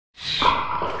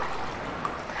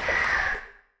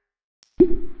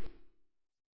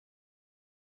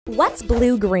What's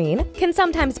blue-green can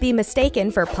sometimes be mistaken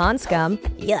for pond scum,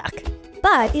 yuck,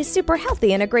 but is super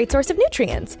healthy and a great source of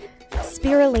nutrients.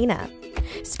 Spirulina.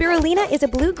 Spirulina is a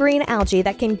blue-green algae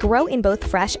that can grow in both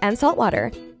fresh and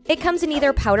saltwater. It comes in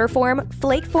either powder form,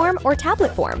 flake form, or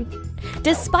tablet form.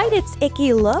 Despite its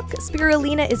icky look,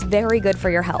 spirulina is very good for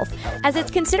your health, as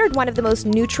it's considered one of the most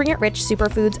nutrient-rich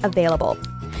superfoods available.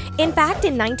 In fact,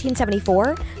 in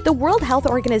 1974, the World Health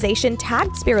Organization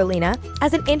tagged spirulina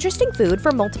as an interesting food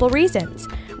for multiple reasons,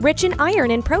 rich in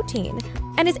iron and protein,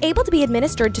 and is able to be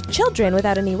administered to children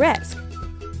without any risk.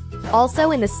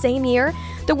 Also, in the same year,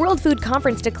 the World Food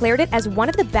Conference declared it as one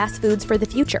of the best foods for the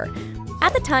future.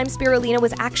 At the time, spirulina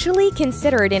was actually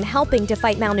considered in helping to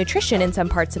fight malnutrition in some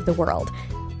parts of the world.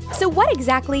 So what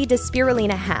exactly does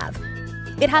spirulina have?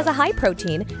 It has a high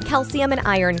protein, calcium, and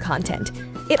iron content.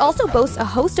 It also boasts a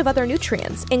host of other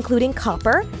nutrients, including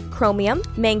copper, chromium,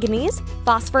 manganese,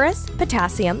 phosphorus,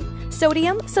 potassium,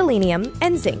 sodium, selenium,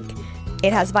 and zinc.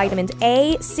 It has vitamins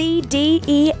A, C, D,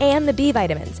 E, and the B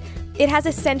vitamins. It has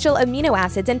essential amino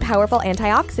acids and powerful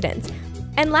antioxidants.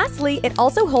 And lastly, it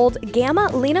also holds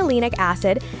gamma-linolenic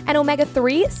acid and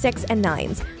omega-3, 6, and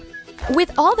 9s.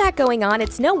 With all that going on,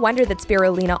 it's no wonder that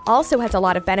spirulina also has a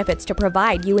lot of benefits to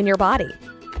provide you and your body.